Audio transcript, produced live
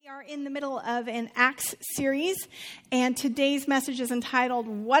are in the middle of an Acts series, and today's message is entitled,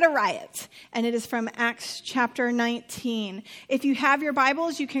 What a Riot, and it is from Acts chapter 19. If you have your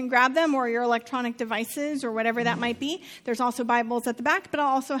Bibles, you can grab them, or your electronic devices, or whatever that might be. There's also Bibles at the back, but I'll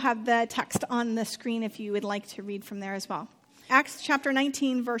also have the text on the screen if you would like to read from there as well. Acts chapter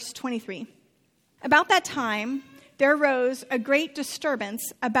 19, verse 23. About that time, there arose a great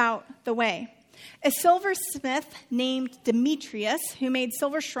disturbance about the way. A silversmith named Demetrius, who made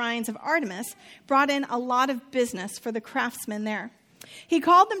silver shrines of Artemis, brought in a lot of business for the craftsmen there. He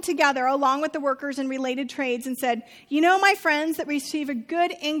called them together along with the workers in related trades and said, "You know, my friends, that receive a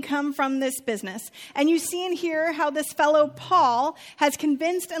good income from this business. And you see and hear how this fellow Paul has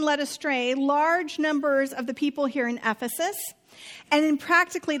convinced and led astray large numbers of the people here in Ephesus and in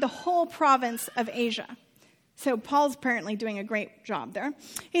practically the whole province of Asia." So Paul's apparently doing a great job there.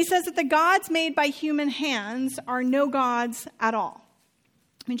 He says that the gods made by human hands are no gods at all.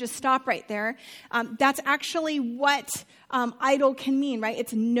 Let me just stop right there. That's actually what idol can mean, right?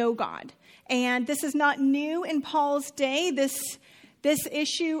 It's no god. And this is not new in Paul's day. This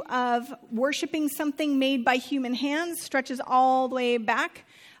issue of worshiping something made by human hands stretches all the way back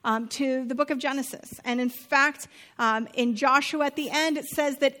to the book of Genesis. And in fact, in Joshua at the end, it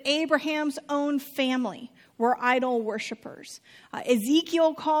says that Abraham's own family were idol worshipers.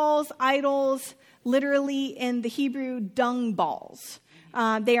 Ezekiel calls idols literally in the Hebrew dung balls.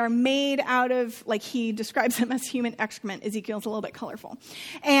 They are made out of, like he describes them as human excrement. Ezekiel's a little bit colorful.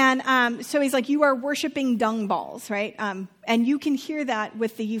 And so he's like, you are worshiping dung balls, right? And you can hear that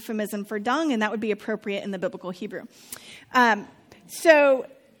with the euphemism for dung, and that would be appropriate in the biblical Hebrew. So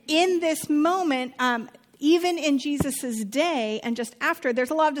in this moment, even in Jesus' day and just after,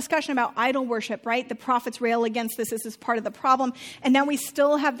 there's a lot of discussion about idol worship, right? The prophets rail against this. This is part of the problem. And now we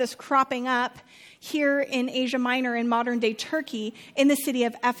still have this cropping up here in Asia Minor, in modern-day Turkey, in the city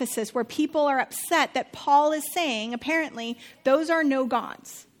of Ephesus, where people are upset that Paul is saying, apparently, those are no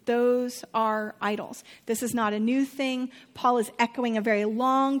gods. Those are idols. This is not a new thing. Paul is echoing a very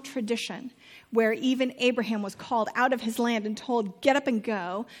long tradition where even Abraham was called out of his land and told, get up and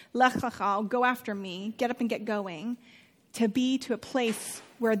go, lech lecha, go after me, get up and get going, to be to a place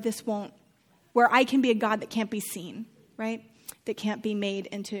where where I can be a God that can't be seen, right? That can't be made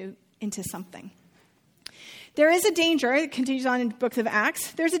into something. There is a danger, it continues on in the books of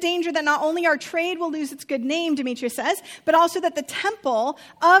Acts, there's a danger that not only our trade will lose its good name, Demetrius says, but also that the temple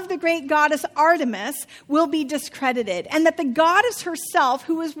of the great goddess Artemis will be discredited, and that the goddess herself,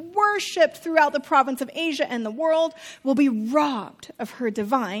 who is worshipped throughout the province of Asia and the world, will be robbed of her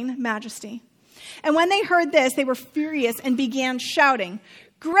divine majesty. And when they heard this, they were furious and began shouting,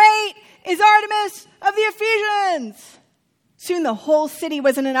 "Great is Artemis of the Ephesians!" Soon the whole city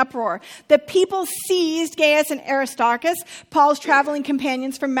was in an uproar. The people seized Gaius and Aristarchus, Paul's traveling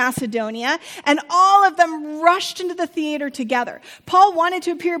companions from Macedonia, and all of them rushed into the theater together. Paul wanted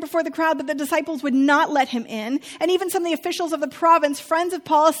to appear before the crowd, but the disciples would not let him in. And even some of the officials of the province, friends of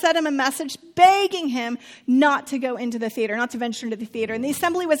Paul, sent him a message begging him not to go into the theater, not to venture into the theater. And the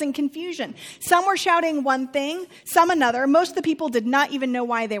assembly was in confusion. Some were shouting one thing, some another. Most of the people did not even know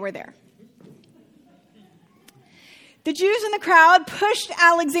why they were there. The Jews in the crowd pushed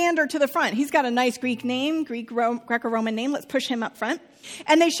Alexander to the front. He's got a nice Greek name, Greco-Roman name. Let's push him up front.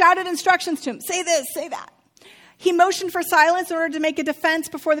 And they shouted instructions to him. Say this, say that. He motioned for silence in order to make a defense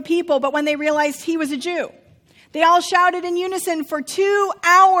before the people, but when they realized he was a Jew, they all shouted in unison for 2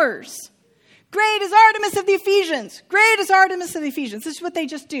 hours. "Great is Artemis of the Ephesians! Great is Artemis of the Ephesians!" This is what they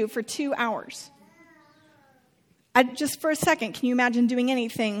just do for 2 hours. Just for a second, can you imagine doing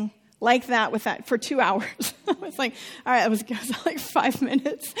anything like that with that for 2 hours? It's like, all right, it was like 5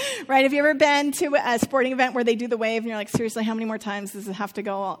 minutes, right? Have you ever been to a sporting event where they do the wave and you're like, seriously, how many more times does it have to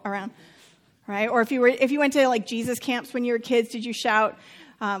go around, right? Or if you went to like Jesus camps when you were kids, did you shout,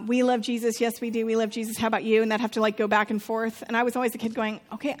 "We love Jesus, yes we do, we love Jesus, how about you?" And that have to like go back and forth. And I was always a kid going,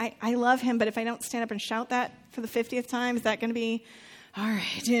 okay, I love him, but if I don't stand up and shout that for the 50th time, is that going to be... All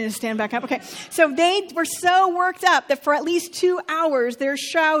right, stand back up. Okay, so they were so worked up that for at least 2 hours, they're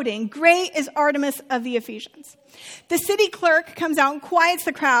shouting, "Great is Artemis of the Ephesians." The city clerk comes out and quiets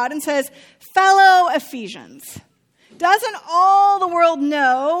the crowd and says, "Fellow Ephesians, doesn't all the world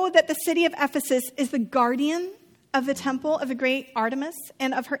know that the city of Ephesus is the guardian of the temple of the great Artemis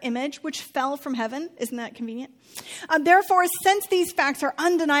and of her image, which fell from heaven?" Isn't that convenient? "Therefore, since these facts are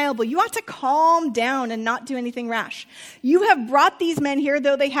undeniable, you ought to calm down and not do anything rash. You have brought these men here,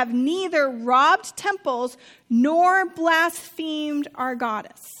 though they have neither robbed temples nor blasphemed our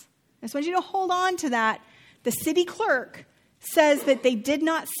goddess." I just want you to hold on to that. The city clerk says that they did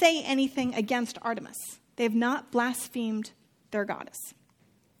not say anything against Artemis. They have not blasphemed their goddess.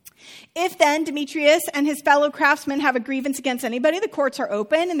 If then Demetrius and his fellow craftsmen have a grievance against anybody, the courts are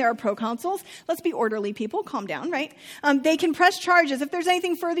open and there are proconsuls. Let's be orderly, people. Calm down, right? They can press charges. If there's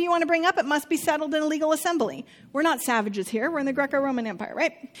anything further you want to bring up, it must be settled in a legal assembly. We're not savages here. We're in the Greco-Roman Empire,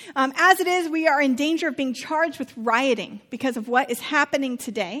 right? As it is, we are in danger of being charged with rioting because of what is happening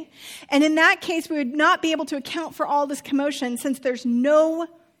today. And in that case, we would not be able to account for all this commotion since there's no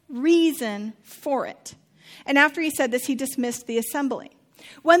reason for it. And after he said this, he dismissed the assembly.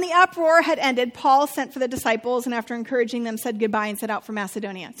 When the uproar had ended, Paul sent for the disciples and after encouraging them said goodbye and set out for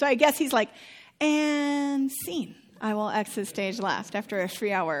Macedonia. So I guess he's like, and scene. I will exit stage left after a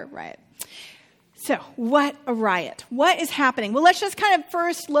 3-hour riot. So what a riot. What is happening? Well, let's just kind of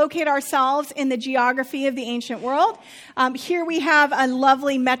first locate ourselves in the geography of the ancient world. Here we have a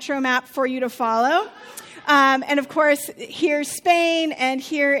lovely metro map for you to follow. And of course, here's Spain, and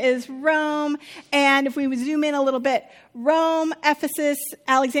here is Rome. And if we would zoom in a little bit, Rome, Ephesus,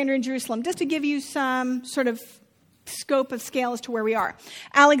 Alexandria, and Jerusalem, just to give you some sort of scope of scale as to where we are.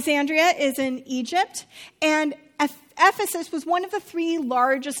 Alexandria is in Egypt, and Ephesus was one of the 3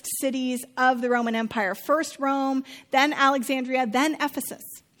 largest cities of the Roman Empire. First Rome, then Alexandria, then Ephesus.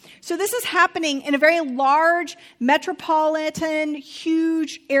 So this is happening in a very large, metropolitan,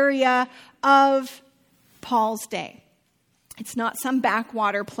 huge area of Paul's day. It's not some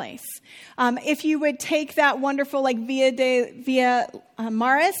backwater place. If you would take that wonderful Via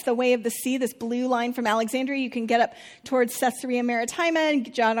Maris, the way of the sea, this blue line from Alexandria, you can get up towards Caesarea Maritima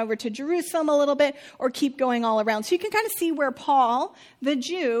and jot over to Jerusalem a little bit or keep going all around. So you can kind of see where Paul, the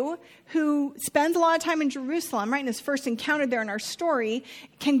Jew, who spends a lot of time in Jerusalem, right, in his first encounter there in our story,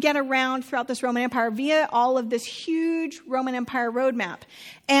 can get around throughout this Roman Empire via all of this huge Roman Empire roadmap.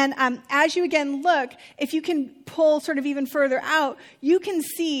 And as you again look, if you can pull sort of even further out, you can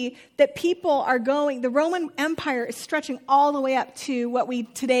see that people are going, the Roman Empire is stretching all the way up to what we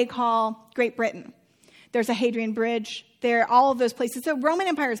today call Great Britain. There's a Hadrian Bridge there, all of those places. The Roman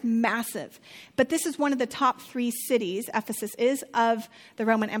Empire is massive, but this is one of the top 3 cities, Ephesus is, of the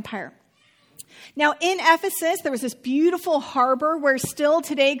Roman Empire. Now, in Ephesus, there was this beautiful harbor where still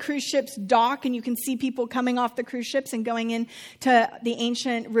today cruise ships dock, and you can see people coming off the cruise ships and going into the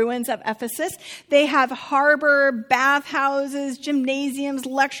ancient ruins of Ephesus. They have harbor, bathhouses, gymnasiums,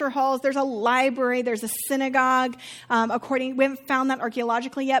 lecture halls. There's a library. There's a synagogue. We haven't found that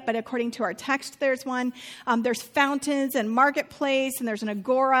archaeologically yet, but according to our text, there's one. There's fountains and marketplace, and there's an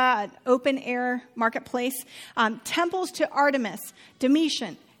agora, an open-air marketplace. Temples to Artemis,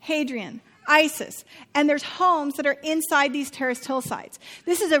 Domitian, Hadrian, Isis, and there's homes that are inside these terraced hillsides.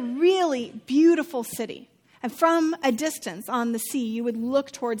 This is a really beautiful city. And from a distance on the sea, you would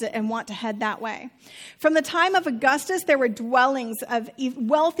look towards it and want to head that way. From the time of Augustus, there were dwellings of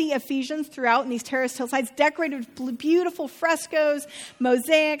wealthy Ephesians throughout in these terraced hillsides, decorated with beautiful frescoes,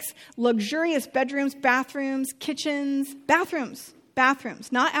 mosaics, luxurious bedrooms, bathrooms, kitchens, bathrooms,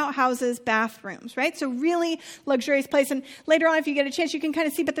 not outhouses, bathrooms, right? So really luxurious place. And later on, if you get a chance, you can kind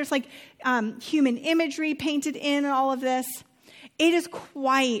of see, but there's human imagery painted in all of this. It is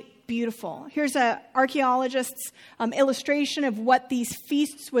quite beautiful. Here's an archaeologist's illustration of what these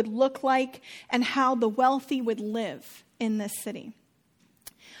feasts would look like and how the wealthy would live in this city.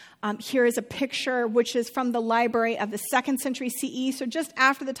 Here is a picture which is from the library of the 2nd century CE, so just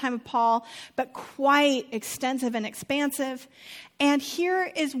after the time of Paul, but quite extensive and expansive. And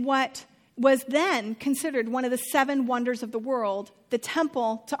here is what was then considered one of the 7 wonders of the world, the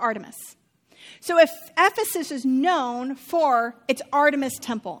temple to Artemis. So if Ephesus is known for its Artemis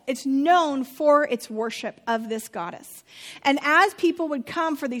temple, it's known for its worship of this goddess. And as people would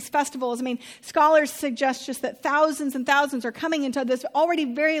come for these festivals, scholars suggest just that thousands and thousands are coming into this already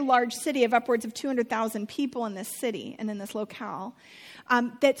very large city of upwards of 200,000 people in this city and in this locale.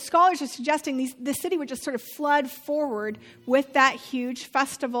 That scholars are suggesting this city would just sort of flood forward with that huge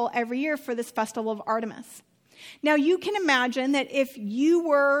festival every year for this festival of Artemis. Now you can imagine that if you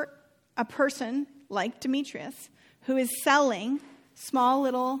were a person like Demetrius who is selling small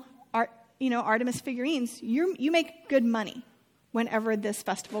little Artemis figurines, you make good money whenever this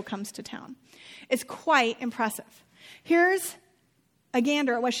festival comes to town. It's quite impressive. Here's a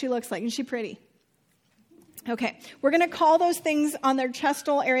gander at what she looks like. Isn't she pretty? Okay, we're going to call those things on their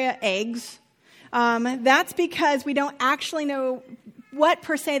chestal area eggs. That's because we don't actually know what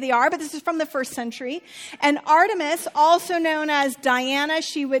per se they are, but this is from the 1st century. And Artemis, also known as Diana,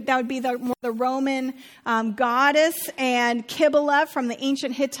 that would be the Roman goddess, and Kibbalah from the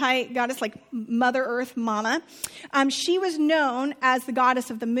ancient Hittite goddess, like Mother Earth, Mama. She was known as the goddess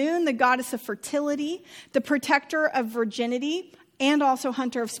of the moon, the goddess of fertility, the protector of virginity, and also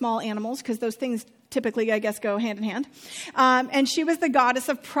hunter of small animals, because those things typically, I guess, go hand in hand. And she was the goddess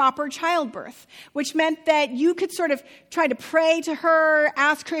of proper childbirth, which meant that you could sort of try to pray to her,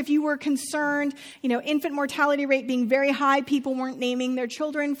 ask her if you were concerned. Infant mortality rate being very high, people weren't naming their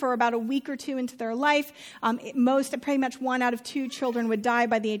children for about a week or two into their life. Pretty much 1 out of 2 children would die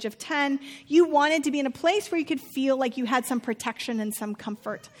by the age of 10. You wanted to be in a place where you could feel like you had some protection and some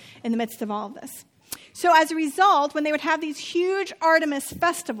comfort in the midst of all of this. So as a result, when they would have these huge Artemis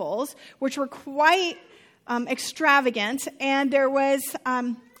festivals, which were quite extravagant, and there was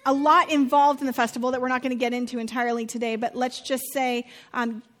a lot involved in the festival that we're not going to get into entirely today, but let's just say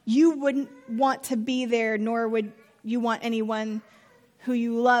you wouldn't want to be there, nor would you want anyone who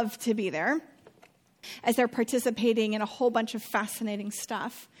you love to be there, as they're participating in a whole bunch of fascinating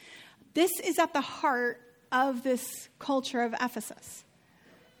stuff. This is at the heart of this culture of Ephesus.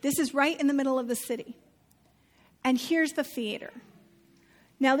 This is right in the middle of the city. And here's the theater.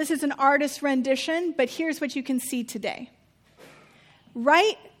 Now, this is an artist's rendition, but here's what you can see today.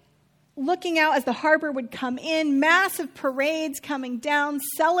 Right looking out as the harbor would come in, massive parades coming down,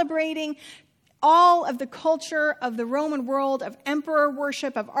 celebrating all of the culture of the Roman world, of emperor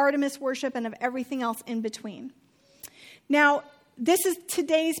worship, of Artemis worship, and of everything else in between. Now, this is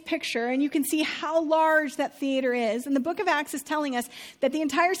today's picture, and you can see how large that theater is. And the book of Acts is telling us that the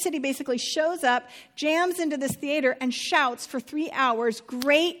entire city basically shows up, jams into this theater, and shouts for 3 hours,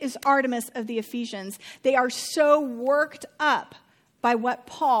 "Great is Artemis of the Ephesians." They are so worked up by what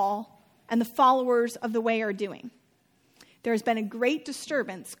Paul and the followers of the way are doing. There has been a great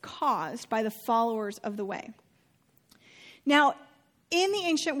disturbance caused by the followers of the way. Now, in the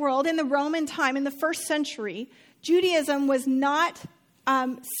ancient world, in the Roman time, in the first century, Judaism was not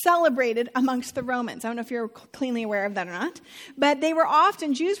celebrated amongst the Romans. I don't know if you're cleanly aware of that or not. But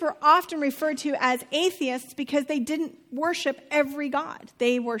Jews were often referred to as atheists because they didn't worship every god.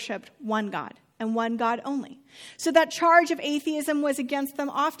 They worshiped one God and one God only. So that charge of atheism was against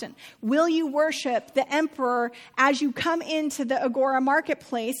them often. Will you worship the emperor as you come into the Agora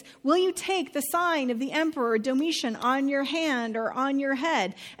marketplace? Will you take the sign of the emperor Domitian on your hand or on your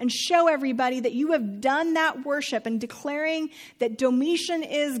head and show everybody that you have done that worship and declaring that Domitian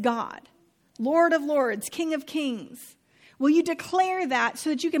is God, Lord of lords, King of kings? Will you declare that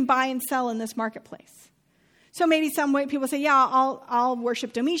so that you can buy and sell in this marketplace? So maybe some way people say, yeah, I'll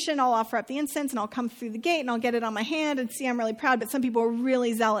worship Domitian, I'll offer up the incense, and I'll come through the gate, and I'll get it on my hand, and see I'm really proud. But some people are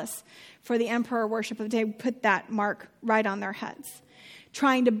really zealous for the emperor worship of the day, put that mark right on their heads,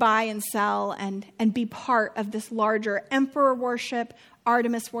 trying to buy and sell and be part of this larger emperor worship,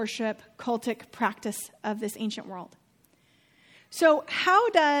 Artemis worship, cultic practice of this ancient world. So how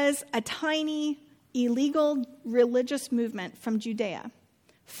does a tiny, illegal religious movement from Judea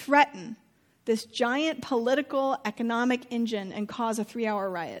threaten this giant political, economic engine and cause a 3-hour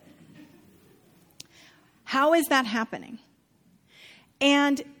riot? How is that happening?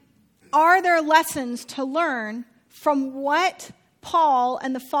 And are there lessons to learn from what Paul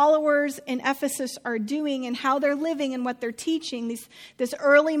and the followers in Ephesus are doing and how they're living and what they're teaching, this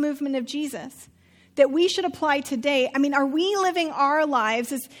early movement of Jesus, that we should apply today? I mean, are we living our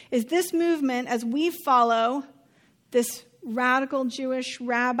lives? Is this movement, as we follow this radical Jewish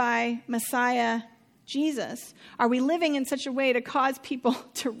rabbi, Messiah, Jesus, are we living in such a way to cause people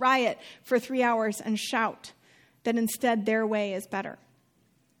to riot for 3 hours and shout that instead their way is better?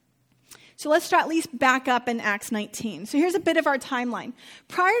 So let's at least back up in Acts 19. So here's a bit of our timeline.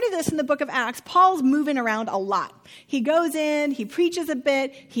 Prior to this in the book of Acts, Paul's moving around a lot. He goes in, he preaches a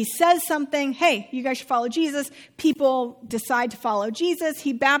bit, he says something, hey, you guys should follow Jesus. People decide to follow Jesus.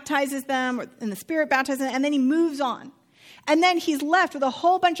 He baptizes them, or in the Spirit baptizes them, and then he moves on. And then he's left with a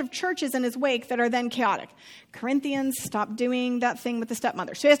whole bunch of churches in his wake that are then chaotic. Corinthians, stop doing that thing with the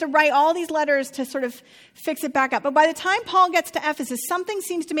stepmother. So he has to write all these letters to sort of fix it back up. But by the time Paul gets to Ephesus, something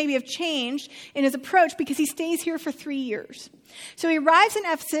seems to maybe have changed in his approach because he stays here for 3 years. So he arrives in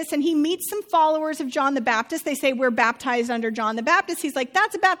Ephesus and he meets some followers of John the Baptist. They say, we're baptized under John the Baptist. He's like,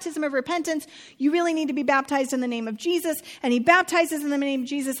 that's a baptism of repentance. You really need to be baptized in the name of Jesus. And he baptizes in the name of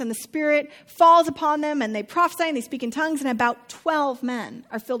Jesus, and the Spirit falls upon them, and they prophesy and they speak in tongues, and about 12 men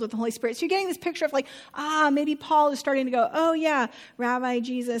are filled with the Holy Spirit. So you're getting this picture of like, maybe Paul is starting to go, oh yeah, Rabbi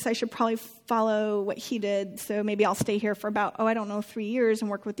Jesus, I should probably follow what he did. So maybe I'll stay here for about, 3 years and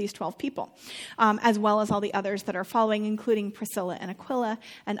work with these 12 people, as well as all the others that are following, including Priscilla and Aquila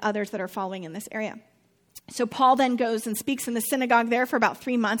and others that are following in this area. So Paul then goes and speaks in the synagogue there for about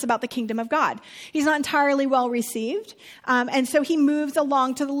 3 months about the kingdom of God. He's not entirely well received, and so he moves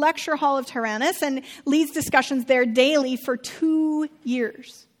along to the lecture hall of Tyrannus and leads discussions there daily for 2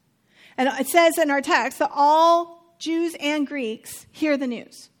 years. And it says in our text that all Jews and Greeks hear the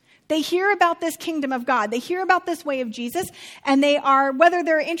news. They hear about this kingdom of God. They hear about this way of Jesus, and they are, whether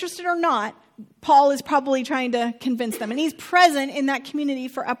they're interested or not, Paul is probably trying to convince them. And he's present in that community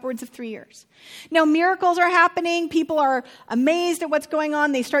for upwards of 3 years. Now, miracles are happening. People are amazed at what's going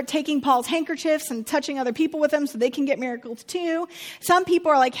on. They start taking Paul's handkerchiefs and touching other people with them so they can get miracles too. Some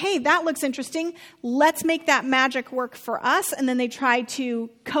people are like, hey, that looks interesting. Let's make that magic work for us. And then they try to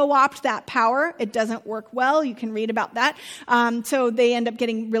co-opt that power. It doesn't work well. You can read about that. So they end up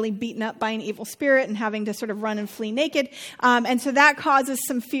getting really beaten up by an evil spirit and having to sort of run and flee naked. And so that causes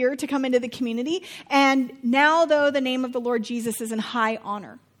some fear to come into the community. And now, though, the name of the Lord Jesus is in high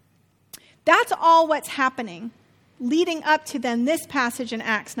honor. That's all what's happening leading up to then this passage in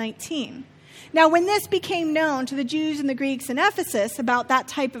Acts 19. Now, when this became known to the Jews and the Greeks in Ephesus about that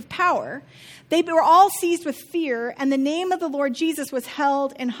type of power, they were all seized with fear, and the name of the Lord Jesus was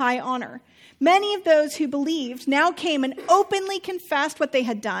held in high honor. Many of those who believed now came and openly confessed what they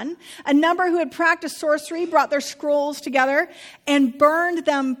had done. A number who had practiced sorcery brought their scrolls together and burned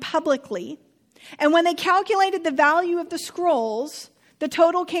them publicly. And when they calculated the value of the scrolls, the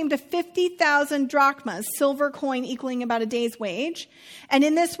total came to 50,000 drachmas, silver coin equaling about a day's wage. And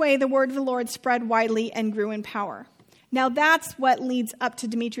in this way, the word of the Lord spread widely and grew in power. Now that's what leads up to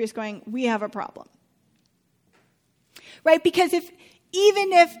Demetrius going, we have a problem. Right? Because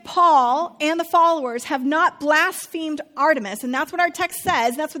even if Paul and the followers have not blasphemed Artemis, and that's what our text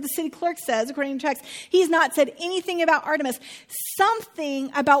says, and that's what the city clerk says, according to the text, he's not said anything about Artemis.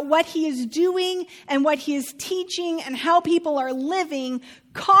 Something about what he is doing and what he is teaching and how people are living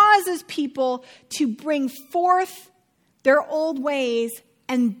causes people to bring forth their old ways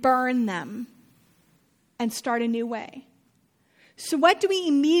and burn them and start a new way. So what do we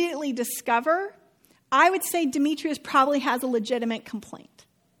immediately discover? I would say Demetrius probably has a legitimate complaint,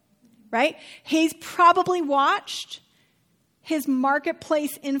 right? He's probably watched his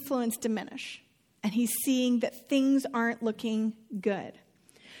marketplace influence diminish, and he's seeing that things aren't looking good.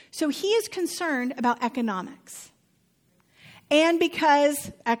 So he is concerned about economics. And because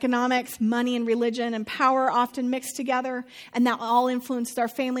economics, money, and religion and power often mix together, and that all influences our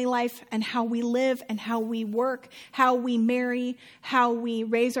family life and how we live and how we work, how we marry, how we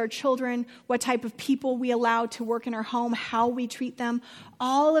raise our children, what type of people we allow to work in our home, how we treat them,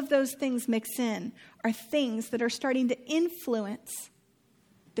 all of those things mix in are things that are starting to influence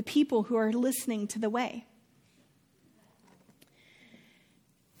the people who are listening to the way.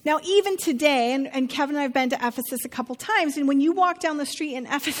 Now, even today, and Kevin and I have been to Ephesus a couple times, and when you walk down the street in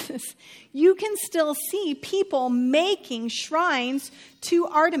Ephesus, you can still see people making shrines to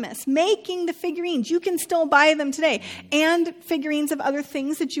Artemis, making the figurines. You can still buy them today, and figurines of other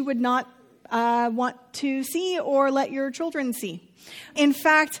things that you would not want to see or let your children see. In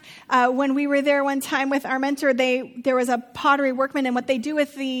fact, when we were there one time with our mentor, there was a pottery workman, and what they do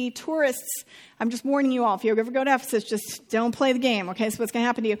with the tourists, I'm just warning you all, if you ever go to Ephesus, just don't play the game, okay? So what's going to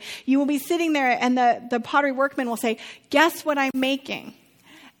happen to you? You will be sitting there, and the pottery workman will say, guess what I'm making?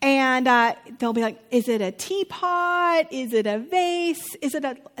 And they'll be like, is it a teapot? Is it a vase? Is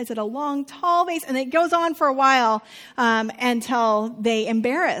it a long, tall vase? And it goes on for a while until they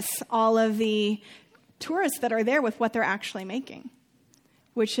embarrass all of the tourists that are there with what they're actually making,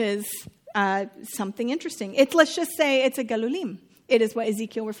 which is something interesting. Let's just say it's a galulim. It is what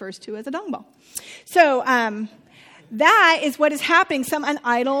Ezekiel refers to as a dung ball. So that is what is happening, an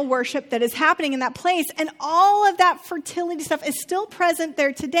idol worship that is happening in that place. And all of that fertility stuff is still present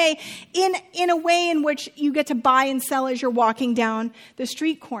there today in a way in which you get to buy and sell as you're walking down the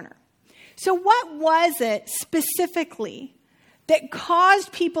street corner. So what was it specifically that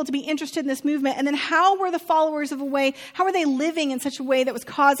caused people to be interested in this movement? And then how were the followers of a way, how were they living in such a way that was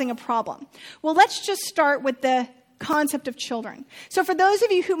causing a problem? Well, let's just start with the concept of children. So for those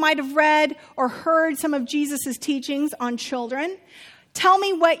of you who might have read or heard some of Jesus' teachings on children, tell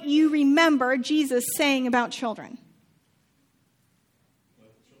me what you remember Jesus saying about children.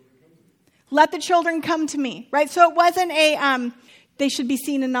 Let the children come to me, right? So it wasn't a they should be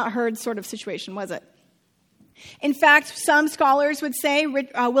seen and not heard sort of situation, was it? In fact, some scholars would say,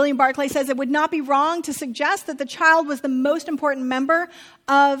 William Barclay says, it would not be wrong to suggest that the child was the most important member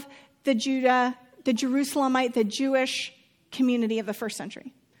of the Jerusalemite, the Jewish community of the first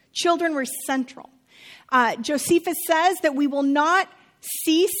century. Children were central. Josephus says that we will not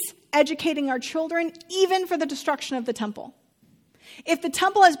cease educating our children even for the destruction of the temple. If the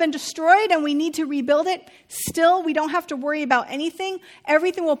temple has been destroyed and we need to rebuild it, still we don't have to worry about anything.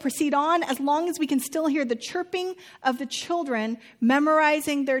 Everything will proceed on as long as we can still hear the chirping of the children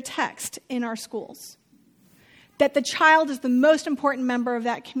memorizing their text in our schools. That the child is the most important member of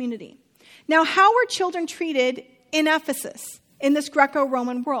that community. Now, how were children treated in Ephesus in this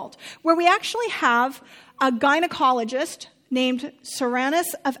Greco-Roman world, where we actually have a gynecologist named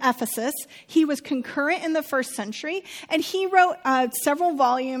Cyrannus of Ephesus. He was concurrent in the first century, and he wrote a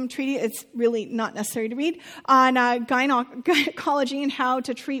several-volume treatise, it's really not necessary to read, on gynecology and how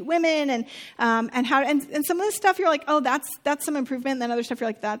to treat women, and some of this stuff you're like, oh, that's some improvement, and then other stuff you're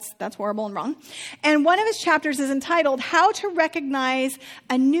like, that's horrible and wrong. And one of his chapters is entitled, How to Recognize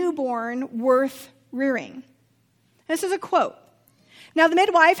a Newborn Worth Rearing. This is a quote. Now the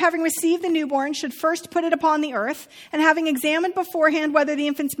midwife, having received the newborn, should first put it upon the earth, and having examined beforehand whether the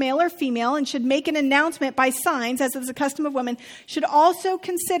infant's male or female, and should make an announcement by signs, as is the custom of women, should also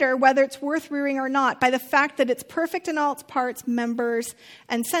consider whether it's worth rearing or not by the fact that it's perfect in all its parts, members,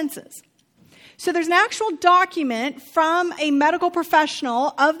 and senses. So there's an actual document from a medical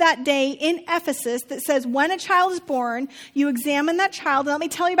professional of that day in Ephesus that says when a child is born, you examine that child. And let me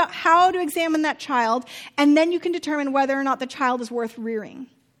tell you about how to examine that child, and then you can determine whether or not the child is worth rearing.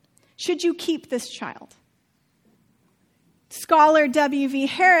 Should you keep this child? Scholar W.V.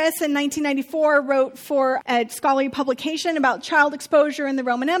 Harris in 1994 wrote for a scholarly publication about child exposure in the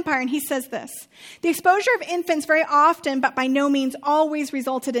Roman Empire, and he says this: the exposure of infants very often, but by no means always,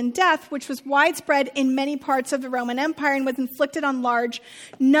 resulted in death, which was widespread in many parts of the Roman Empire and was inflicted on large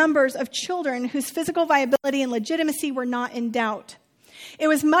numbers of children whose physical viability and legitimacy were not in doubt. It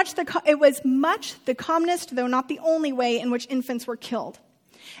was much the commonest, though not the only way, in which infants were killed.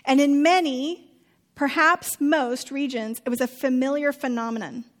 And in many, perhaps most regions, it was a familiar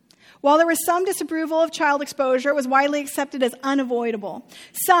phenomenon. While there was some disapproval of child exposure, it was widely accepted as unavoidable.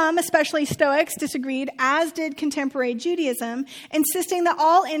 Some, especially Stoics, disagreed, as did contemporary Judaism, insisting that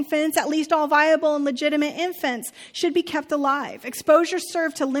all infants, at least all viable and legitimate infants, should be kept alive. Exposure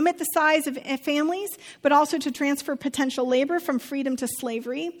served to limit the size of families, but also to transfer potential labor from freedom to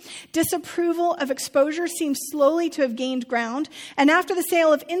slavery. Disapproval of exposure seems slowly to have gained ground, and after the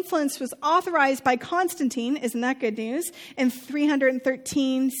sale of infants was authorized by Constantine, isn't that good news, in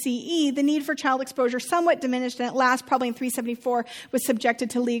 313 CE, the need for child exposure somewhat diminished, and at last, probably in 374, was subjected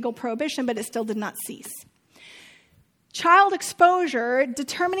to legal prohibition, but it still did not cease. Child exposure,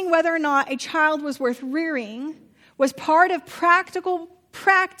 determining whether or not a child was worth rearing, was part of practical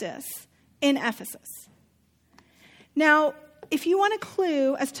practice in Ephesus. Now, if you want a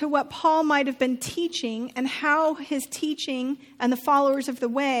clue as to what Paul might have been teaching and how his teaching and the followers of the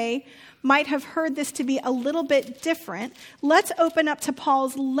way might have heard this to be a little bit different, let's open up to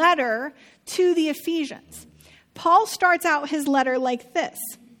Paul's letter to the Ephesians. Paul starts out his letter like this.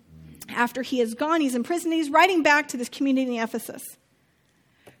 After he is gone, he's in prison, he's writing back to this community in Ephesus.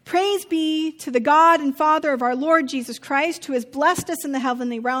 Praise be to the God and Father of our Lord Jesus Christ, who has blessed us in the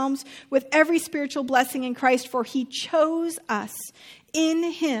heavenly realms with every spiritual blessing in Christ, for he chose us in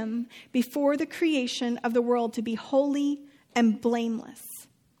him before the creation of the world to be holy and blameless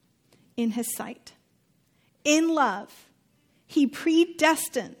in his sight. In love, he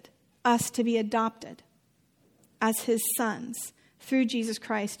predestined us to be adopted as his sons through Jesus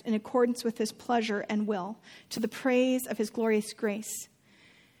Christ in accordance with his pleasure and will, to the praise of his glorious grace.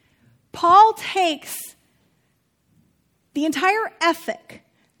 Paul takes the entire ethic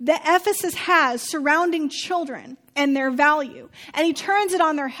that Ephesus has surrounding children and their value, and he turns it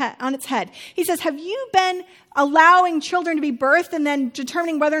on its head. He says, have you been allowing children to be birthed and then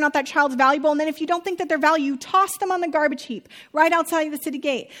determining whether or not that child's valuable? And then if you don't think that they're valuable, you toss them on the garbage heap right outside of the city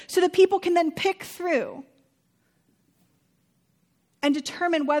gate so that people can then pick through and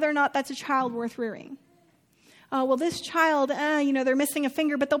determine whether or not that's a child worth rearing. Oh, well, this child, they're missing a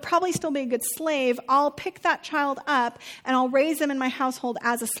finger, but they'll probably still be a good slave. I'll pick that child up and I'll raise them in my household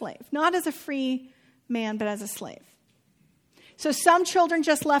as a slave. Not as a free man, but as a slave. So some children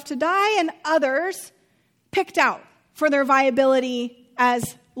just left to die and others picked out for their viability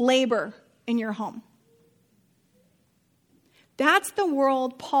as labor in your home. That's the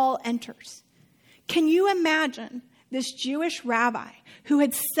world Paul enters. Can you imagine this Jewish rabbi who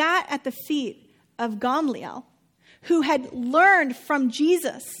had sat at the feet of Gamaliel, who had learned from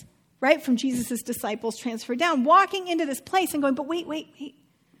Jesus, right, from Jesus' disciples transferred down, walking into this place and going, but wait. The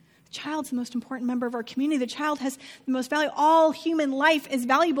child's the most important member of our community. The child has the most value. All human life is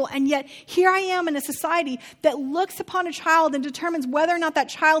valuable. And yet here I am in a society that looks upon a child and determines whether or not that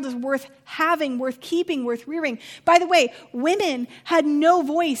child is worth having, worth keeping, worth rearing. By the way, women had no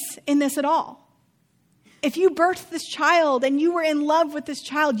voice in this at all. If you birthed this child and you were in love with this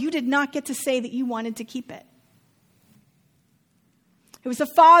child, you did not get to say that you wanted to keep it. It was the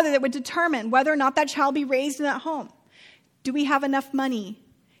father that would determine whether or not that child be raised in that home. Do we have enough money?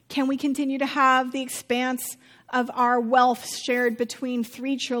 Can we continue to have the expanse of our wealth shared between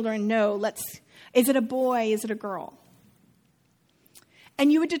 3 children? No. Is it a boy? Is it a girl?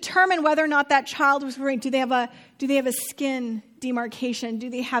 And you would determine whether or not that child was wearing, do they have a skin demarcation?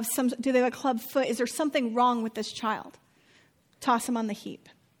 Do they have a club foot? Is there something wrong with this child? Toss him on the heap.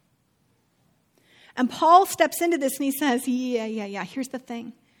 And Paul steps into this and he says, yeah, here's the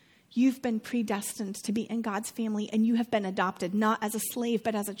thing. You've been predestined to be in God's family, and you have been adopted, not as a slave,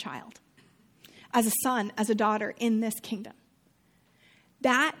 but as a child, as a son, as a daughter in this kingdom.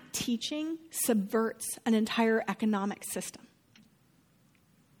 That teaching subverts an entire economic system.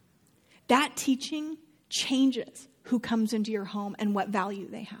 That teaching changes who comes into your home and what value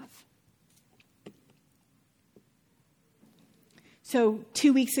they have. So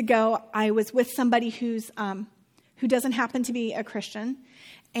 2 weeks ago, I was with somebody who doesn't happen to be a Christian.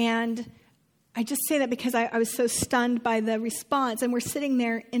 And I just say that because I was so stunned by the response. And we're sitting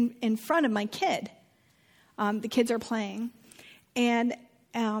there in front of my kid. The kids are playing. And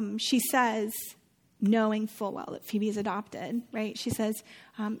she says, knowing full well that Phoebe is adopted, right? She says,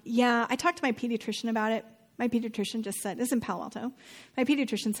 yeah, I talked to my pediatrician about it. My pediatrician just said, this is in Palo Alto. My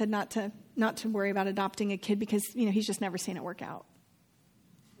pediatrician said not to worry about adopting a kid because, he's just never seen it work out.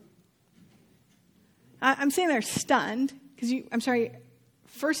 I'm sitting there stunned because I'm sorry.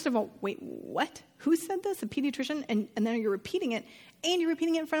 First of all, wait, what? Who said this? A pediatrician? And then you're repeating it, and you're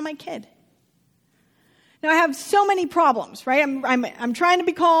repeating it in front of my kid. Now, I have so many problems, right? I'm trying to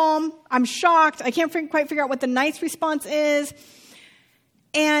be calm. I'm shocked. I can't quite figure out what the nice response is.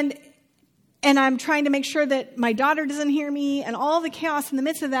 And I'm trying to make sure that my daughter doesn't hear me and all the chaos in the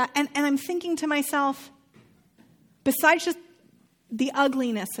midst of that. And I'm thinking to myself, besides just the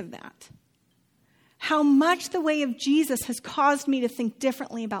ugliness of that, how much the way of Jesus has caused me to think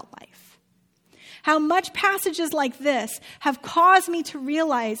differently about life. How much passages like this have caused me to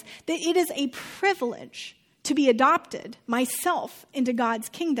realize that it is a privilege to be adopted myself into God's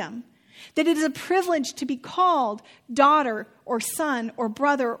kingdom. That it is a privilege to be called daughter or son or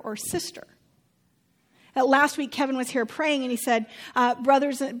brother or sister. Last week, Kevin was here praying, and he said,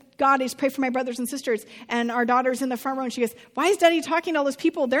 brothers, God, I just pray for my brothers and sisters. And our daughter's in the front row, and she goes, why is Daddy talking to all those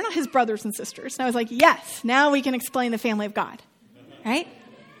people? They're not his brothers and sisters. And I was like, yes, now we can explain the family of God, right?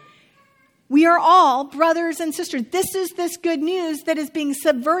 We are all brothers and sisters. This is this good news that is being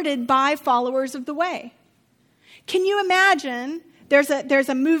subverted by followers of the way. Can you imagine? There's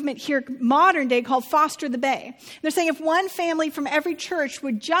a movement here, modern day, called Foster the Bay. They're saying if one family from every church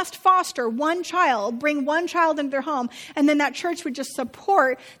would just foster one child, bring one child into their home, and then that church would just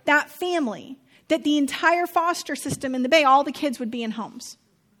support that family, that the entire foster system in the Bay, all the kids would be in homes.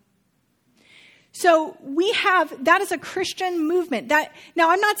 So that is a Christian movement.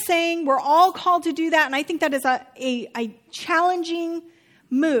 Now, I'm not saying we're all called to do that, and I think that is a challenging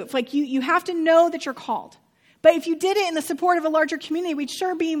move. Like, you have to know that you're called. But if you did it in the support of a larger community, we'd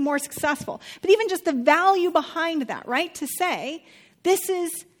sure be more successful. But even just the value behind that, right? To say, this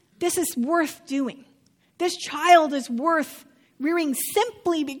is worth doing. This child is worth rearing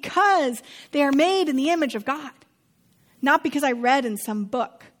simply because they are made in the image of God. Not because I read in some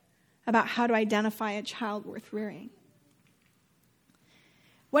book about how to identify a child worth rearing.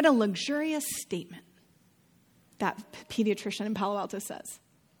 What a luxurious statement that pediatrician in Palo Alto says.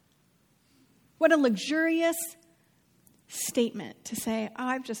 What a luxurious statement to say,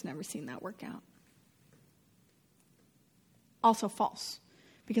 I've just never seen that work out. Also false,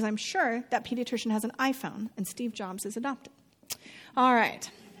 because I'm sure that pediatrician has an iPhone and Steve Jobs is adopted. All right.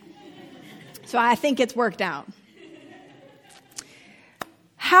 So I think it's worked out.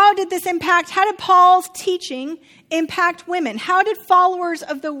 How did Paul's teaching impact women? How did followers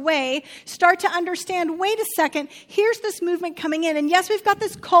of the way start to understand, wait a second, here's this movement coming in. And yes, we've got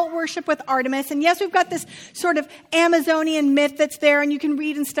this cult worship with Artemis. And yes, we've got this sort of Amazonian myth that's there. And you can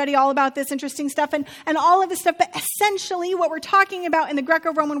read and study all about this interesting stuff and all of this stuff. But essentially what we're talking about in the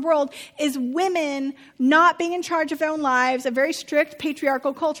Greco-Roman world is women not being in charge of their own lives, a very strict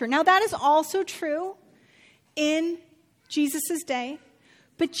patriarchal culture. Now that is also true in Jesus' day.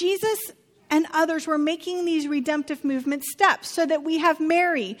 But Jesus and others were making these redemptive movement steps so that we have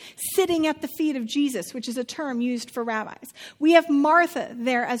Mary sitting at the feet of Jesus, which is a term used for rabbis. We have Martha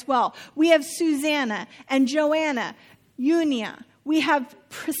there as well. We have Susanna and Joanna, Eunia. We have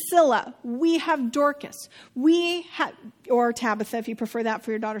Priscilla. We have Dorcas. We have, or Tabitha, if you prefer that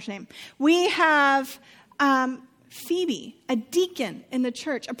for your daughter's name. We have Phoebe, a deacon in the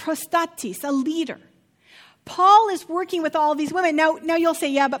church, a prostatis, a leader. Paul is working with all these women. Now you'll say,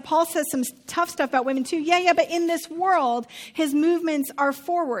 yeah, but Paul says some tough stuff about women too. Yeah, but in this world, his movements are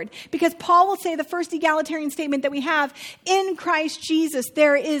forward. Because Paul will say the first egalitarian statement that we have, in Christ Jesus,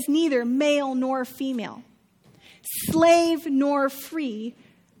 there is neither male nor female, slave nor free,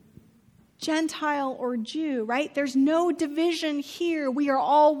 Gentile or Jew, right? There's no division here. We are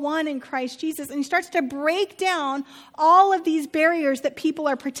all one in Christ Jesus. And he starts to break down all of these barriers that people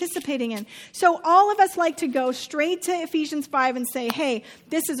are participating in. So all of us like to go straight to Ephesians 5 and say, hey,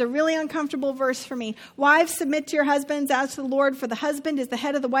 this is a really uncomfortable verse for me. Wives, submit to your husbands as to the Lord, for the husband is the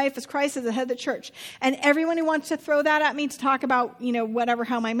head of the wife as Christ is the head of the church. And everyone who wants to throw that at me to talk about, whatever,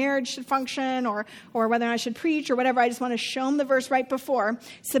 how my marriage should function or whether I should preach or whatever, I just want to show them the verse right before.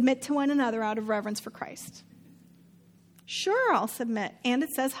 Submit to one another out of reverence for Christ. Sure, I'll submit. And it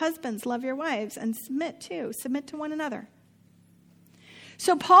says, husbands, love your wives and submit too. Submit to one another.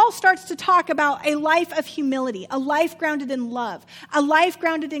 So Paul starts to talk about a life of humility, a life grounded in love, a life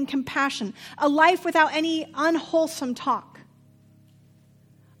grounded in compassion, a life without any unwholesome talk,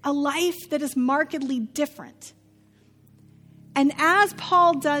 a life that is markedly different. And as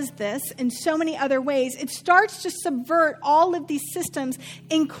Paul does this in so many other ways, it starts to subvert all of these systems,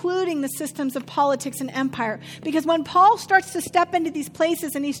 including the systems of politics and empire. Because when Paul starts to step into these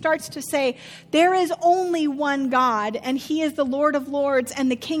places and he starts to say, there is only one God, and he is the Lord of lords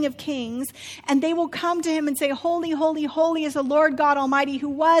and the King of kings, and they will come to him and say, holy, holy, holy is the Lord God Almighty, who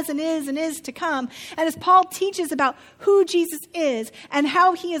was and is to come. And as Paul teaches about who Jesus is and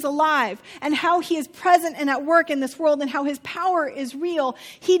how he is alive and how he is present and at work in this world and how his power is real,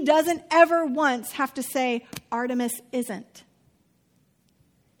 he doesn't ever once have to say, Artemis isn't.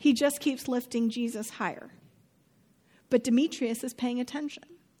 He just keeps lifting Jesus higher. But Demetrius is paying attention.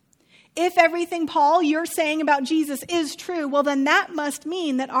 If everything, Paul, you're saying about Jesus is true, well, then that must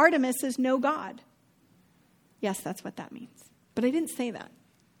mean that Artemis is no god. Yes, that's what that means. But I didn't say that.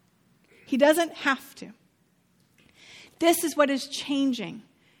 He doesn't have to. This is what is changing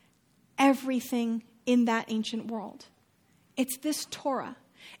everything in that ancient world. It's this Torah,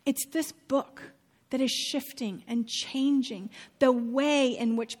 it's this book that is shifting and changing the way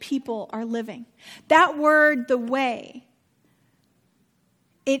in which people are living. That word, the way,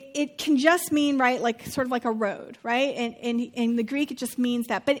 it can just mean, right, like sort of like a road, right? And in the Greek, it just means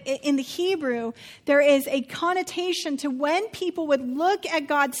that. But in the Hebrew, there is a connotation to when people would look at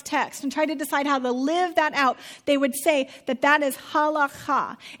God's text and try to decide how to live that out, they would say that is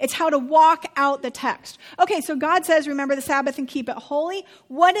halakha. It's how to walk out the text. Okay, so God says, remember the Sabbath and keep it holy.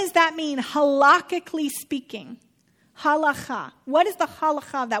 What does that mean, halakhically speaking? Halakha. What is the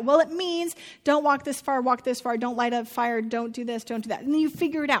halakha of that? Well, it means don't walk this far, don't light a fire, don't do this, don't do that. And then you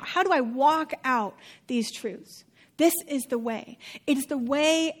figure it out. How do I walk out these truths? This is the way. It is the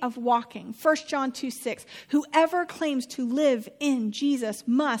way of walking. 1 John 2:6. Whoever claims to live in Jesus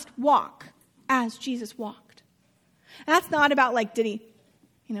must walk as Jesus walked. And that's not about did he,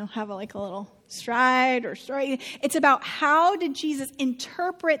 have a little stride or story. It's about how did Jesus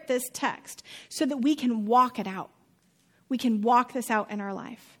interpret this text so that we can walk it out. We can walk this out in our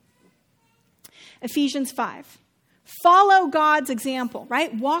life. Ephesians 5. Follow God's example,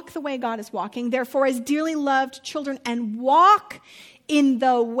 right? Walk the way God is walking. Therefore, as dearly loved children, and walk in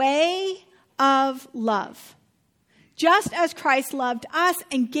the way of love. Just as Christ loved us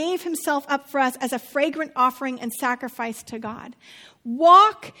and gave himself up for us as a fragrant offering and sacrifice to God.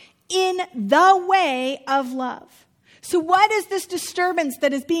 Walk in the way of love. So what is this disturbance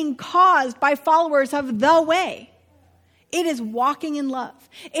that is being caused by followers of the way? It is walking in love.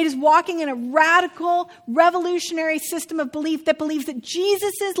 It is walking in a radical, revolutionary system of belief that believes that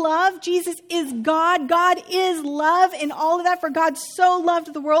Jesus is love, Jesus is God, God is love, and all of that. For God so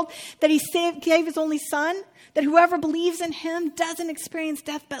loved the world that he gave his only son, that whoever believes in him doesn't experience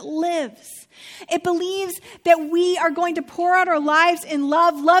death but lives. It believes that we are going to pour out our lives in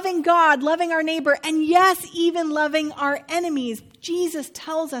love, loving God, loving our neighbor, and yes, even loving our enemies. Jesus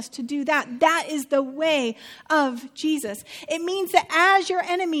tells us to do that. That is the way of Jesus. It means that as your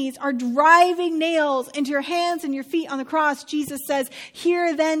enemies are driving nails into your hands and your feet on the cross, Jesus says,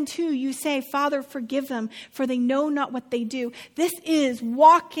 here then too you say, Father, forgive them, for they know not what they do. This is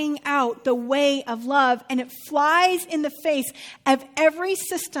walking out the way of love, and it flies in the face of every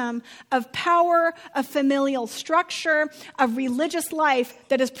system of power, of familial structure, of religious life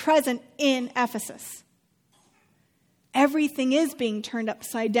that is present in Ephesus. Everything is being turned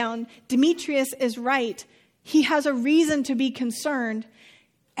upside down. Demetrius is right. He has a reason to be concerned.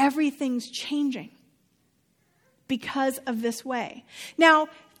 Everything's changing because of this way. Now,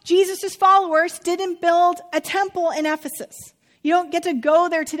 Jesus' followers didn't build a temple in Ephesus. You don't get to go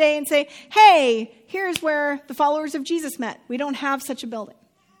there today and say, hey, here's where the followers of Jesus met. We don't have such a building.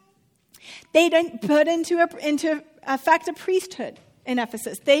 They didn't put into effect a priesthood. in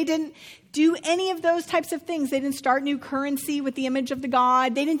Ephesus. They didn't do any of those types of things. They didn't start new currency with the image of the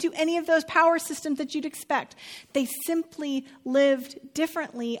god. They didn't do any of those power systems that you'd expect. They simply lived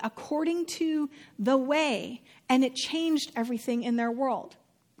differently according to the way, and it changed everything in their world.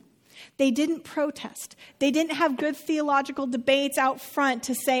 They didn't protest. They didn't have good theological debates out front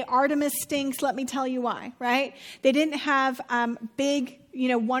to say, Artemis stinks, let me tell you why, right? They didn't have big,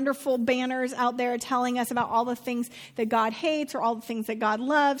 wonderful banners out there telling us about all the things that God hates or all the things that God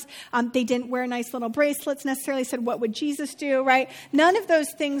loves. They didn't wear nice little bracelets necessarily, said, what would Jesus do, right? None of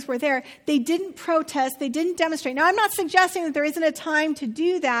those things were there. They didn't protest. They didn't demonstrate. Now, I'm not suggesting that there isn't a time to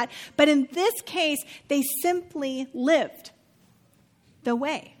do that, but in this case, they simply lived the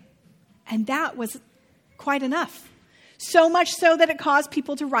way. And that was quite enough. So much so that it caused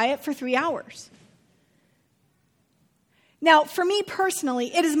people to riot for 3 hours. Now, for me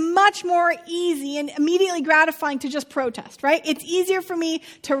personally, it is much more easy and immediately gratifying to just protest, right? It's easier for me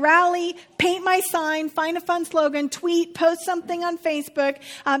to rally, paint my sign, find a fun slogan, tweet, post something on Facebook,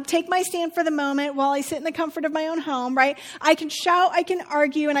 take my stand for the moment while I sit in the comfort of my own home, right? I can shout, I can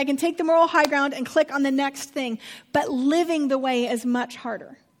argue, and I can take the moral high ground and click on the next thing. But living the way is much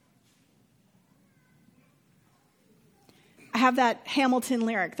harder. I have that Hamilton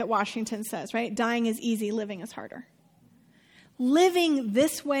lyric that Washington says, right? Dying is easy, living is harder. Living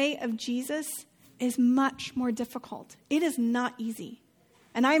this way of Jesus is much more difficult. It is not easy.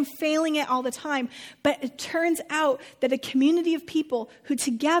 And I'm failing it all the time. But it turns out that a community of people who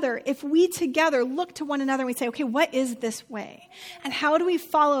together, if we together look to one another and we say, okay, what is this way? And how do we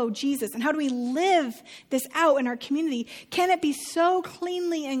follow Jesus? And how do we live this out in our community? Can it be so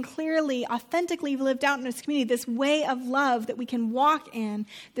cleanly and clearly, authentically lived out in this community, this way of love that we can walk in,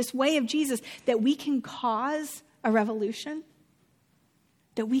 this way of Jesus, that we can cause a revolution?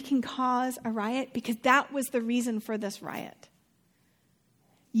 That we can cause a riot? Because that was the reason for this riot.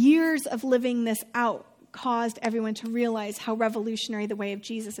 Years of living this out caused everyone to realize how revolutionary the way of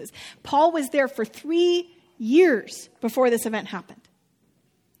Jesus is. Paul was there for 3 years before this event happened.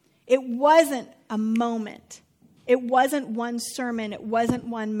 It wasn't a moment. It wasn't one sermon. It wasn't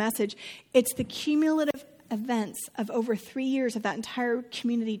one message. It's the cumulative events of over 3 years of that entire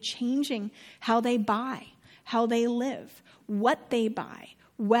community changing how they buy, how they live, what they buy,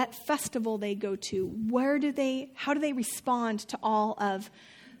 what festival they go to, how do they respond to all of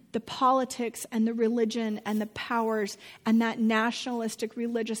the politics and the religion and the powers and that nationalistic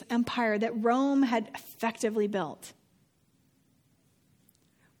religious empire that Rome had effectively built.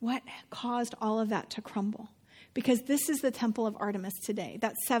 What caused all of that to crumble? Because this is the temple of Artemis today,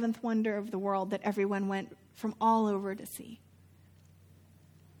 that seventh wonder of the world that everyone went from all over to see.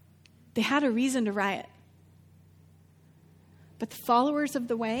 They had a reason to riot. But the followers of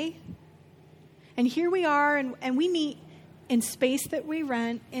the way, and here we are, and we meet in space that we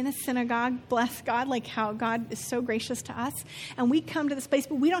rent in a synagogue. Bless God, like how God is so gracious to us. And we come to the space,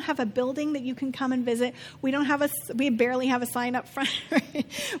 but we don't have a building that you can come and visit. We barely have a sign up front. Right?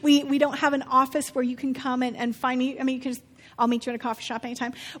 We don't have an office where you can come and find me. I mean, you can just, I'll meet you at a coffee shop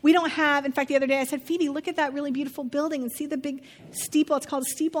anytime. We don't have, in fact, the other day I said, Phoebe, look at that really beautiful building and see the big steeple. It's called a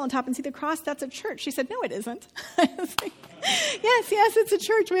steeple on top, and see the cross. That's a church. She said, no, it isn't. I was like, yes, it's a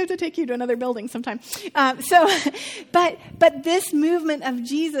church. We have to take you to another building sometime. But this movement of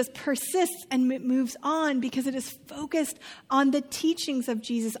Jesus persists and moves on because it is focused on the teachings of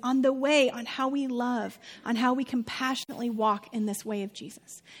Jesus, on the way, on how we love, on how we compassionately walk in this way of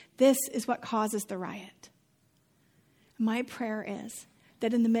Jesus. This is what causes the riot. My prayer is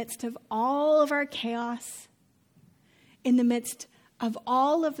that in the midst of all of our chaos, in the midst of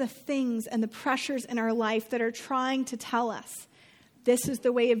all of the things and the pressures in our life that are trying to tell us, this is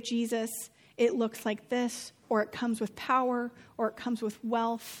the way of Jesus, it looks like this, or it comes with power, or it comes with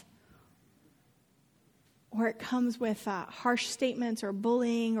wealth, or it comes with harsh statements or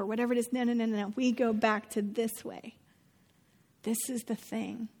bullying or whatever it is. No. We go back to this way. This is the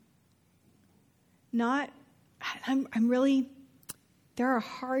thing. There are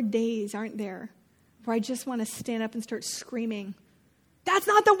hard days, aren't there, where I just want to stand up and start screaming, that's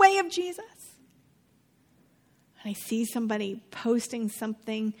not the way of Jesus. And I see somebody posting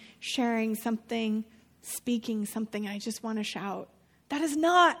something, sharing something, speaking something, and I just want to shout, that is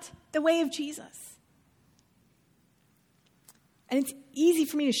not the way of Jesus. And it's easy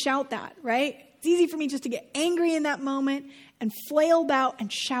for me to shout that, right? It's easy for me just to get angry in that moment and flail about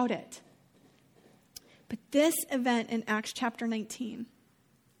and shout it. But this event in Acts chapter 19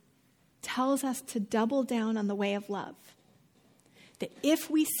 tells us to double down on the way of love. That if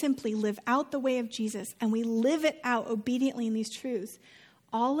we simply live out the way of Jesus and we live it out obediently in these truths,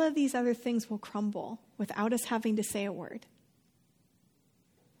 all of these other things will crumble without us having to say a word.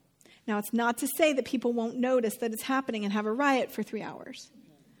 Now, it's not to say that people won't notice that it's happening and have a riot for 3 hours.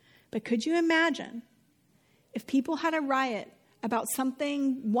 But could you imagine if people had a riot about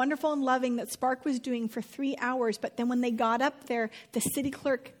something wonderful and loving that Spark was doing for 3 hours, but then when they got up there, the city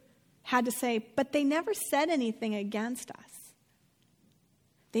clerk had to say, but they never said anything against us.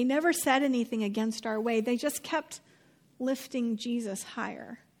 They never said anything against our way. They just kept lifting Jesus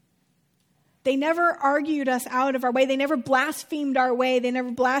higher. They never argued us out of our way. They never blasphemed our way. They never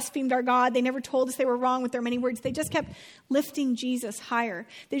blasphemed our God. They never told us they were wrong with their many words. They just kept lifting Jesus higher.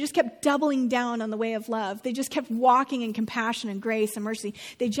 They just kept doubling down on the way of love. They just kept walking in compassion and grace and mercy.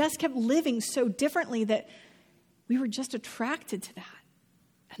 They just kept living so differently that we were just attracted to that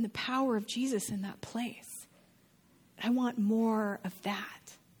and the power of Jesus in that place. I want more of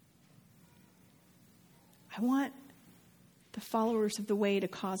that. I want the followers of the way to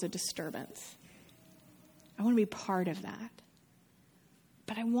cause a disturbance. I want to be part of that.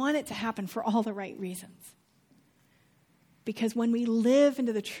 But I want it to happen for all the right reasons. Because when we live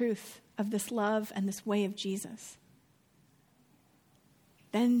into the truth of this love and this way of Jesus,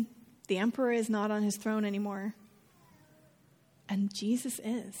 then the emperor is not on his throne anymore. And Jesus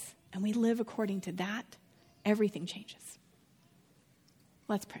is. And we live according to that. Everything changes.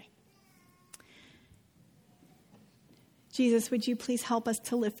 Let's pray. Jesus, would you please help us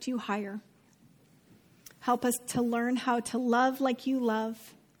to lift you higher? Help us to learn how to love like you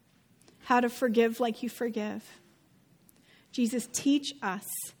love, how to forgive like you forgive. Jesus, teach us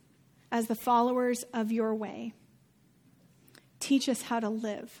as the followers of your way. Teach us how to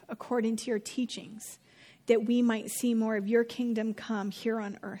live according to your teachings, that we might see more of your kingdom come here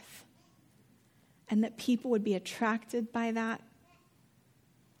on earth, and that people would be attracted by that,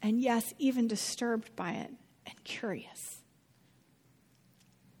 and yes, even disturbed by it and curious.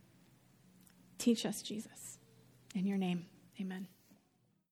 Teach us, Jesus. In your name, amen.